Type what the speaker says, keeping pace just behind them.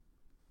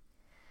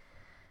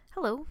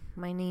Hello,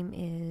 my name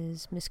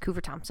is Miss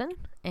Coover Thompson,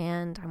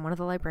 and I'm one of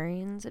the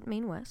librarians at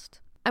Maine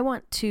West. I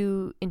want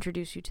to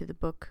introduce you to the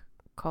book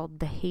called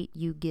The Hate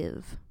You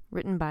Give,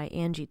 written by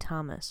Angie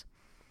Thomas.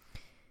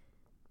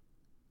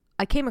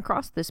 I came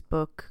across this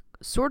book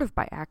sort of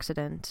by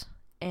accident,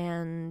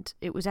 and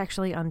it was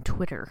actually on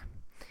Twitter.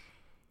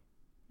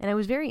 And I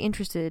was very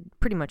interested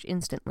pretty much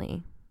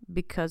instantly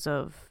because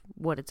of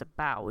what it's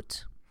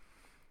about.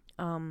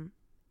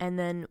 And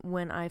then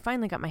when I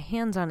finally got my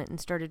hands on it and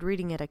started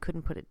reading it, I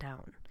couldn't put it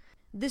down.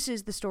 This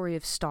is the story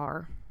of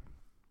Starr.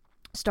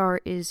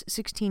 Starr is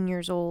 16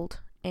 years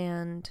old,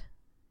 and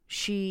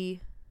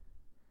she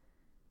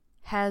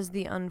has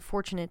the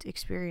unfortunate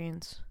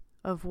experience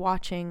of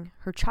watching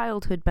her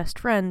childhood best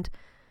friend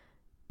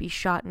be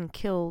shot and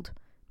killed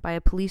by a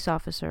police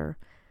officer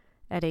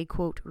at a,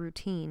 quote,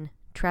 routine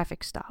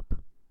traffic stop.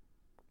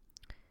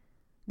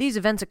 These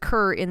events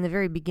occur in the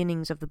very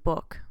beginnings of the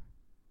book.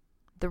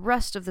 The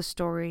rest of the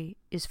story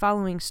is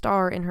following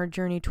Starr in her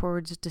journey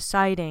towards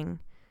deciding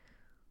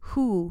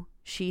who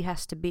she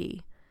has to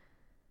be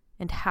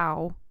and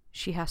how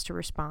she has to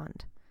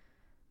respond.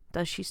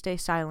 Does she stay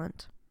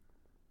silent?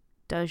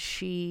 Does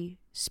she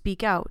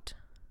speak out?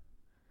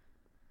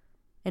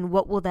 And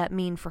what will that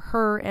mean for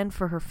her and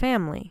for her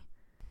family?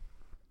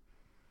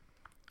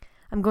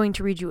 I'm going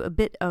to read you a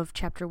bit of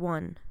Chapter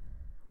 1,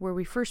 where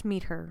we first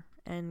meet her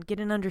and get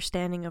an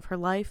understanding of her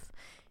life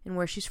and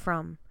where she's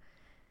from,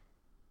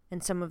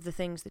 and some of the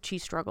things that she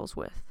struggles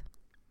with.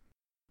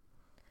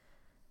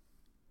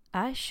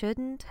 I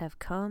shouldn't have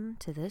come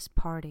to this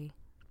party.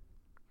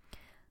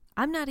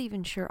 I'm not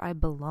even sure I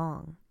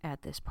belong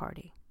at this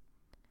party.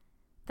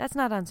 That's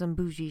not on some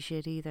bougie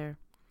shit either.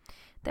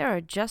 There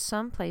are just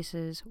some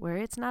places where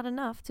it's not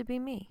enough to be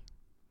me.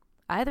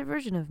 Either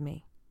version of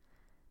me.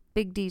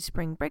 Big D's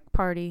spring break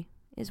party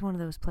is one of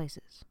those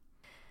places.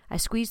 I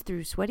squeeze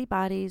through sweaty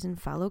bodies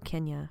and follow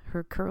Kenya,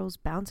 her curls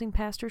bouncing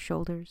past her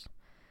shoulders.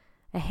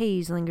 A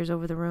haze lingers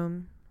over the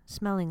room,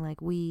 smelling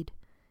like weed,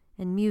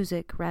 and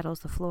music rattles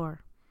the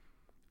floor.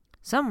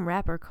 Some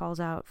rapper calls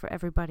out for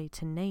everybody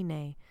to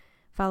neigh-neigh,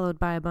 followed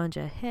by a bunch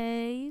of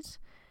heys,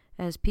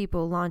 as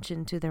people launch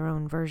into their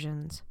own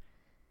versions.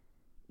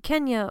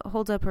 Kenya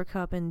holds up her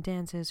cup and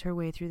dances her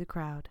way through the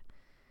crowd.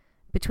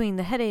 Between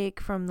the headache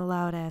from the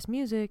loud-ass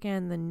music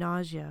and the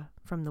nausea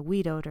from the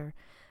weed odor,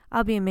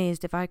 I'll be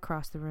amazed if I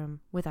cross the room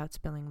without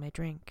spilling my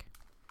drink.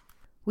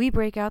 We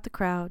break out the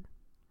crowd.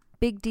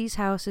 Big D's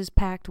house is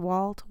packed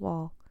wall to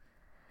wall.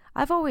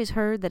 I've always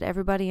heard that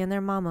everybody and their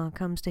mama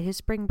comes to his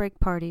spring break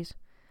parties.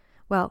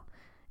 Well,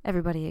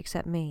 everybody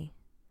except me.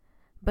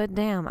 But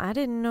damn, I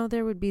didn't know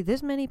there would be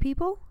this many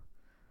people.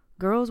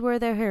 Girls wear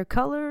their hair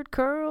colored,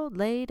 curled,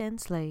 laid,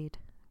 and slayed.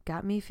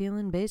 Got me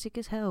feeling basic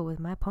as hell with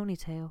my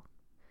ponytail.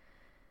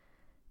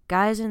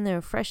 Guys in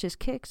their freshest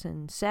kicks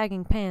and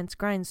sagging pants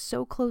grind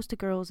so close to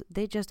girls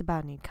they just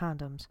about need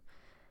condoms.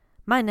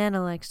 My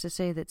Nana likes to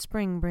say that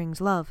spring brings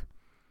love.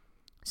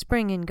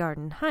 Spring in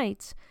Garden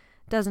Heights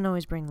doesn't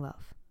always bring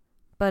love,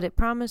 but it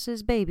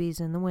promises babies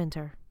in the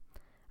winter.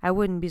 I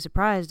wouldn't be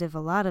surprised if a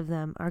lot of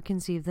them are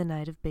conceived the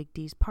night of Big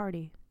D's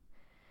party.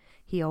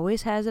 He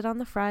always has it on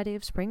the Friday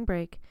of spring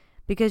break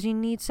because you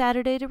need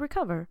Saturday to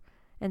recover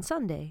and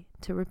Sunday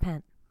to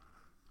repent.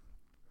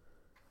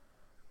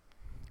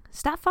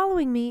 Stop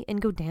following me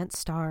and go dance,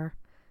 Starr,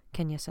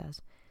 Kenya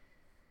says.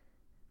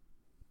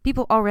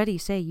 People already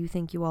say you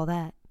think you all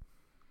that.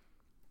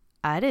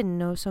 I didn't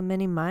know so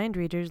many mind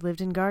readers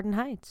lived in Garden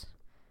Heights.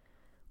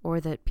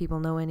 Or that people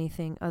know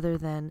anything other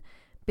than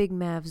Big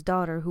Mav's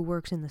daughter who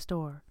works in the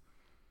store.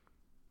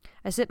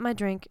 I sip my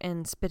drink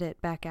and spit it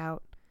back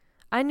out.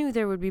 I knew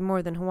there would be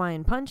more than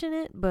Hawaiian punch in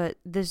it, but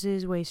this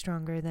is way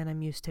stronger than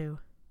I'm used to.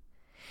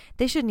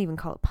 They shouldn't even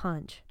call it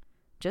punch.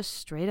 Just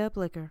straight up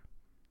liquor.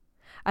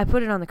 I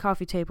put it on the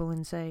coffee table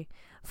and say,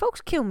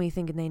 folks kill me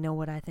thinking they know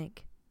what I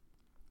think.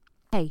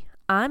 Hey,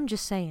 I'm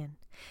just saying.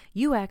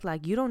 You act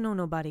like you don't know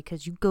nobody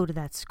 'cause you go to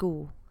that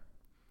school.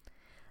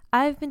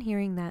 I've been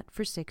hearing that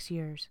for 6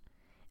 years,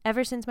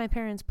 ever since my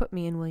parents put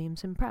me in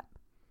Williamson Prep.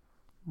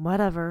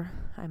 Whatever,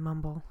 I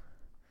mumble.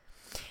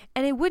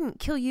 And it wouldn't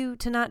kill you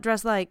to not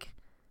dress like...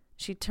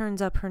 She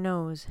turns up her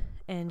nose,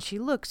 and she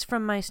looks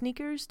from my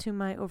sneakers to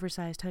my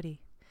oversized hoodie.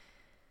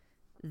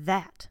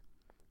 That.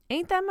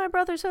 Ain't that my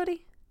brother's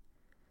hoodie?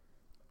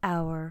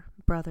 Our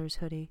brother's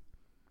hoodie.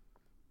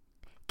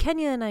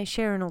 Kenya and I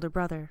share an older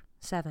brother,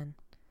 7.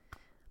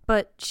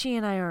 But she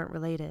and I aren't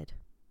related.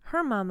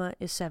 Her mama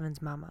is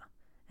 7's mama,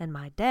 and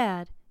my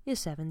dad is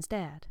 7's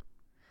dad.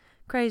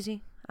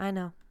 Crazy, I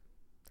know.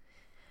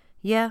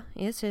 Yeah,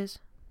 it's his.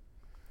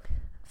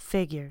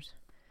 Figures.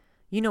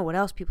 You know what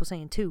else people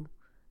saying too?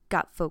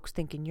 Got folks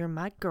thinking you're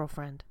my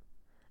girlfriend.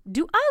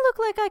 Do I look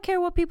like I care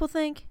what people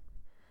think?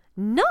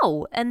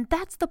 No, and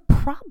that's the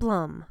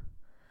problem.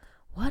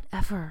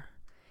 Whatever.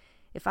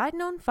 If I'd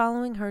known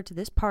following her to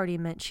this party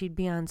meant she'd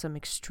be on some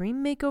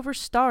Extreme Makeover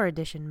Star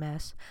Edition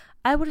mess,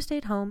 I would have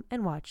stayed home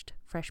and watched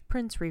Fresh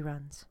Prince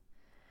reruns.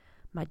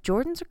 My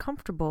Jordans are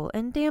comfortable,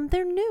 and damn,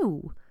 they're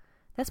new.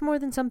 That's more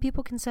than some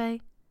people can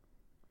say.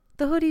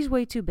 The hoodie's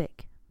way too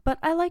big, but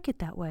I like it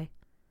that way.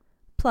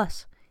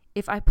 Plus,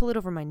 if I pull it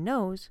over my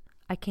nose,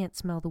 I can't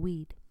smell the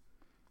weed.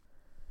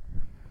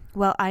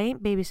 Well, I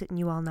ain't babysitting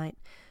you all night,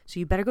 so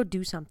you better go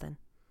do something,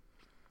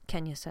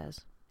 Kenya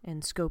says,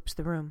 and scopes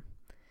the room.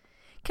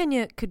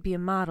 Kenya could be a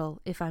model,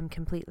 if I'm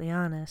completely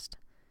honest.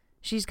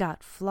 She's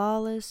got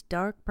flawless,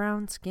 dark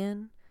brown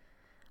skin.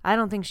 I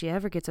don't think she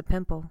ever gets a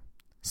pimple.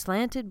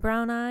 Slanted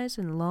brown eyes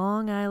and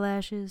long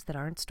eyelashes that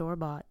aren't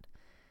store-bought.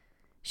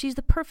 She's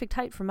the perfect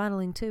height for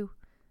modeling, too,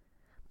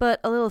 but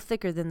a little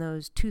thicker than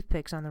those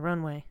toothpicks on the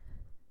runway.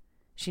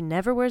 She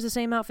never wears the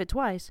same outfit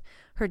twice.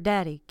 Her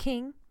daddy,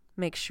 King,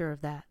 makes sure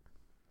of that.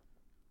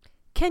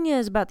 Kenya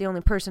is about the only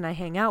person I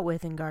hang out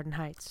with in Garden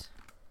Heights.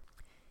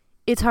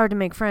 It's hard to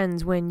make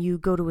friends when you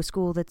go to a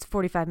school that's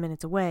 45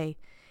 minutes away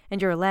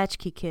and you're a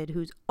latchkey kid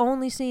who's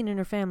only seen in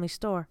her family's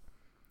store.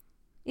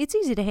 It's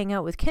easy to hang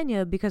out with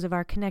Kenya because of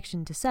our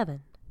connection to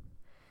Seven.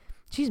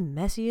 She's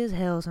messy as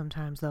hell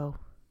sometimes, though.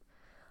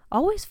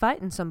 Always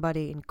fighting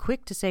somebody and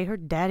quick to say her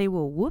daddy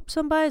will whoop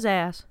somebody's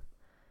ass.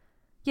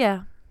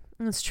 Yeah,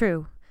 that's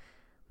true,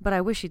 but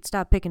I wish she'd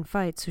stop picking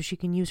fights so she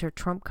can use her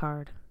trump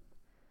card.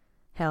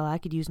 Hell, I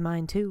could use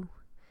mine too.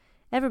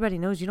 Everybody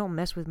knows you don't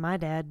mess with my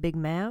dad, Big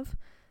Mav,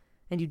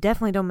 and you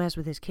definitely don't mess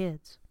with his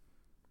kids.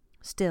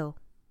 Still,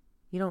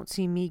 you don't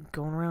see me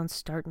going around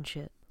starting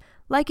shit.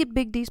 Like at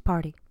Big D's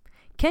party,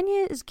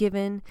 Kenya is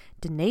giving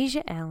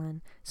Denasia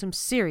Allen some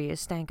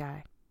serious stank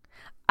eye.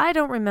 I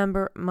don't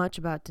remember much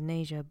about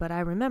Denasia, but I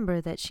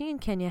remember that she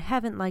and Kenya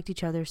haven't liked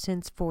each other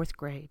since 4th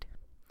grade.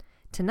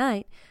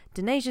 Tonight,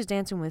 Denasia's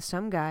dancing with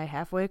some guy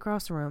halfway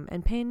across the room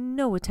and paying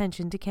no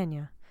attention to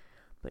Kenya.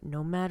 But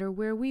no matter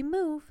where we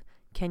move,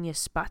 Kenya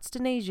spots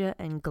Denasia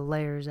and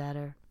glares at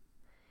her.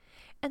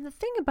 And the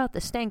thing about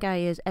the stank eye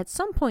is, at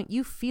some point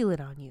you feel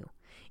it on you,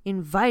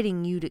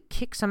 inviting you to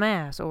kick some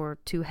ass or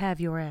to have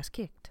your ass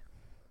kicked.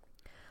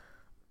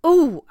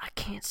 "Oh, I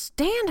can't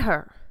stand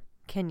her,"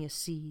 Kenya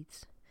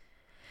seethes.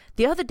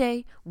 The other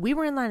day, we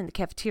were in line in the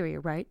cafeteria,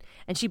 right?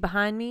 And she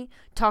behind me,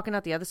 talking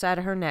out the other side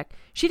of her neck.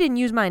 She didn't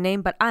use my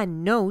name, but I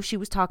know she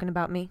was talking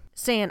about me,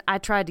 saying I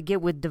tried to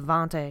get with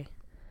Devante.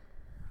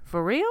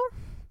 For real?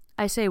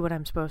 I say what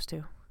I'm supposed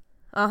to.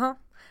 Uh-huh.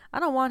 I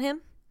don't want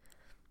him.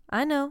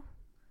 I know.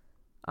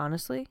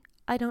 Honestly,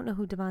 I don't know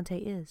who Devante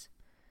is.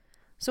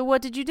 So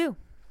what did you do?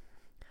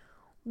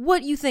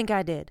 What you think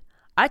I did?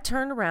 I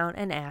turned around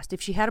and asked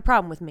if she had a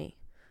problem with me.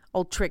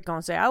 Old Trick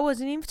gonna say I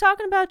wasn't even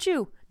talking about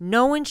you,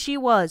 knowing she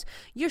was.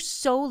 You're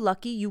so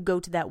lucky you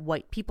go to that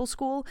white people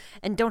school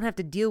and don't have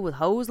to deal with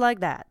hoes like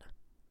that.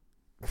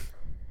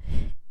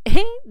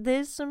 Ain't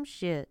this some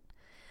shit?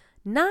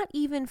 Not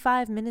even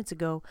 5 minutes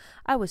ago,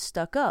 I was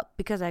stuck up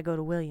because I go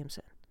to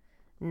Williamson.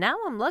 Now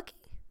I'm lucky?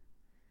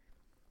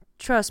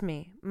 Trust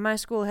me, my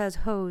school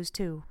has hoes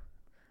too.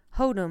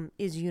 Hoedom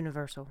is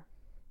universal.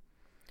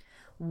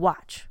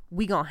 Watch,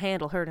 we gonna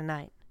handle her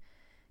tonight.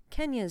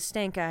 Kenya's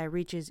stank eye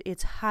reaches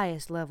its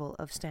highest level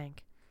of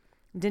stank.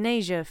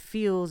 Denasia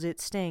feels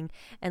its sting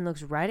and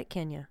looks right at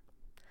Kenya.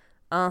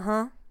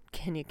 Uh-huh,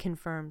 Kenya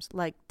confirms,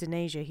 like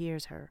Denasia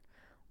hears her.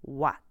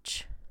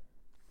 Watch.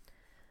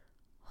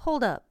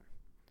 Hold up.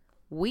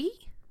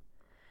 We?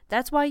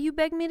 That's why you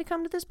begged me to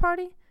come to this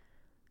party?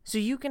 So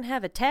you can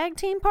have a tag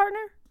team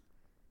partner?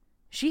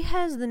 She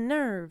has the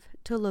nerve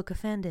to look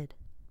offended.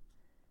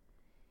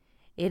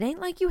 It ain't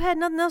like you had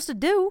nothing else to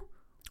do,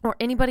 or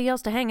anybody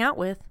else to hang out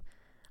with.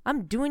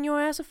 I'm doing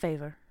your ass a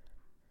favor.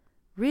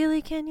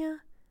 Really, Kenya?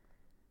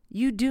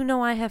 You do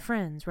know I have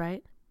friends,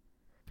 right?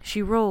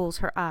 She rolls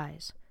her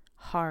eyes,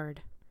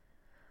 hard.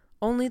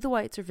 Only the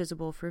whites are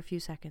visible for a few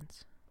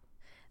seconds.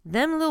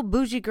 Them little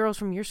bougie girls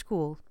from your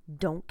school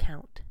don't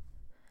count.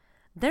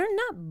 They're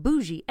not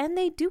bougie, and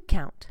they do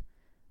count.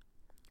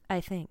 I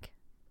think.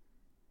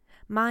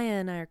 Maya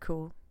and I are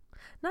cool.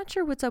 Not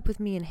sure what's up with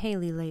me and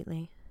Haley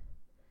lately.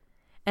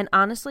 And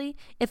honestly,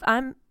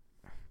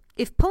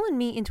 if pulling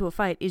me into a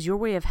fight is your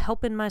way of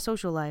helping my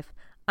social life,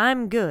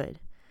 I'm good.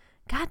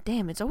 God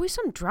damn, it's always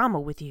some drama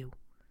with you.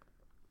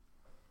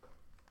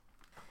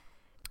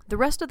 The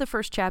rest of the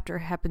first chapter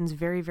happens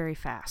very, very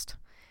fast.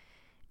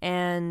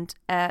 And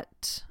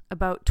at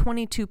about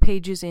 22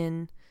 pages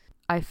in,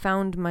 I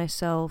found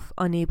myself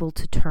unable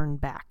to turn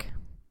back.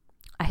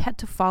 I had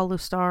to follow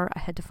Starr. I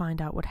had to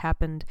find out what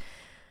happened.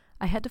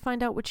 I had to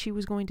find out what she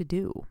was going to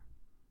do.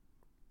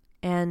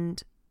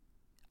 And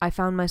I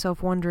found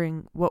myself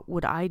wondering, what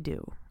would I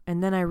do?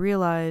 And then I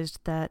realized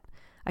that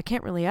I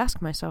can't really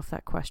ask myself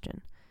that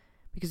question,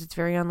 because it's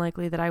very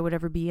unlikely that I would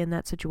ever be in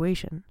that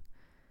situation.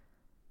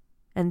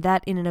 And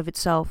that in and of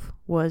itself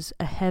was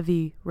a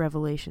heavy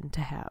revelation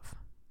to have.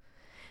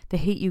 The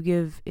Hate U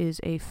Give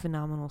is a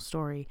phenomenal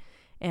story,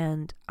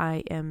 and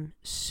I am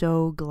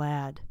so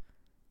glad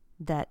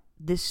that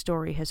this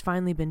story has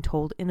finally been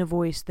told in a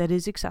voice that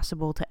is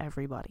accessible to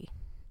everybody.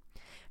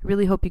 I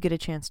really hope you get a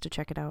chance to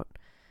check it out.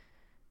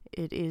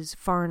 It is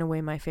far and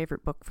away my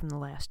favorite book from the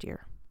last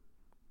year.